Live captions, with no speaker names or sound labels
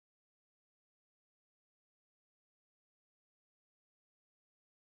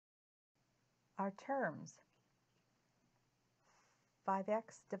are terms.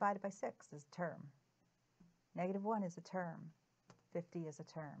 5x divided by 6 is a term. -1 is a term. 50 is a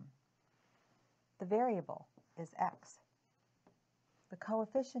term. The variable is x. The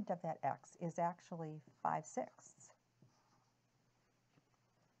coefficient of that x is actually 5/6.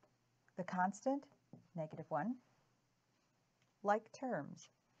 The constant, -1. Like terms,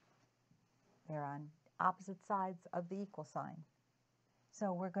 they're on opposite sides of the equal sign.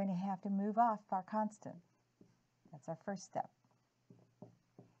 So we're going to have to move off our constant. That's our first step.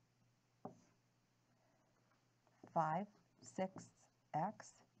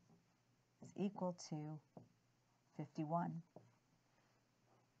 5/6x is equal to 51.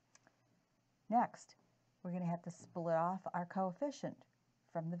 Next, we're going to have to split off our coefficient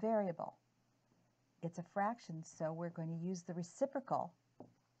from the variable. It's a fraction, so we're going to use the reciprocal.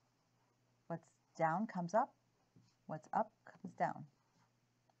 What's down comes up, what's up comes down.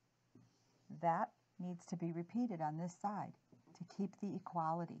 That needs to be repeated on this side to keep the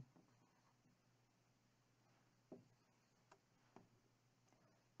equality.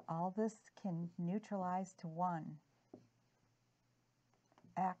 All this can neutralize to 1.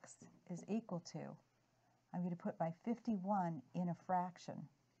 X is equal to, I'm going to put my 51 in a fraction.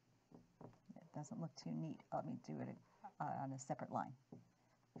 It doesn't look too neat. Let me do it on a separate line.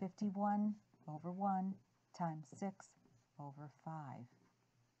 51 over 1 times 6 over 5.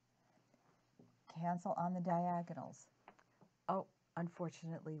 Cancel on the diagonals. Oh,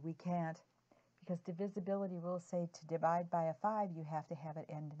 unfortunately we can't, because divisibility rules say to divide by a 5 you have to have it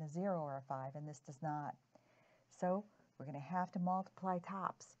end in a 0 or a 5, and this does not. So we're going to have to multiply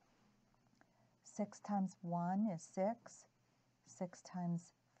tops. 6 times 1 is 6. 6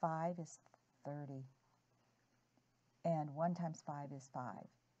 times 5 is 30. And 1 times 5 is 5.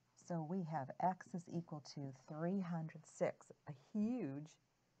 So we have x is equal to 306, a huge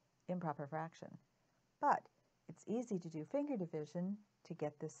improper fraction. But it's easy to do finger division to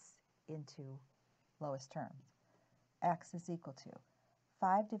get this into lowest terms. X is equal to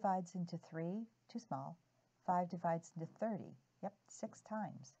 5 divides into 3, too small. 5 divides into 30, yep, 6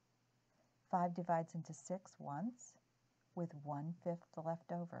 times. 5 divides into 6 once, with 1/5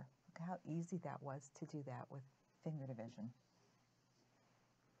 left over. Look how easy that was to do that with finger division.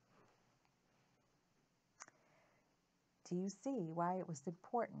 Do you see why it was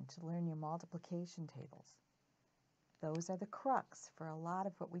important to learn your multiplication tables? Those are the crux for a lot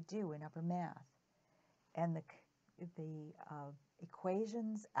of what we do in upper math. And the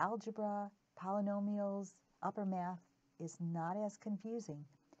equations, algebra, polynomials, upper math is not as confusing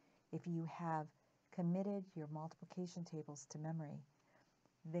if you have committed your multiplication tables to memory.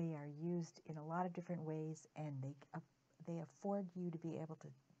 They are used in a lot of different ways, and they afford you to be able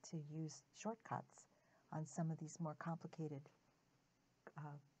to use shortcuts on some of these more complicated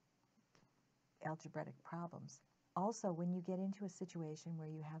algebraic problems. Also, when you get into a situation where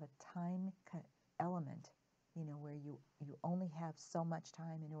you have a time element, you know, where you only have so much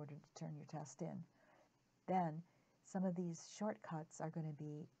time in order to turn your test in, then some of these shortcuts are going to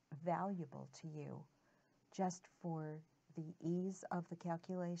be valuable to you just for the ease of the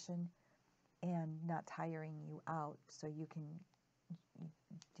calculation and not tiring you out, so you can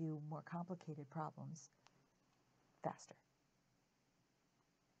do more complicated problems faster.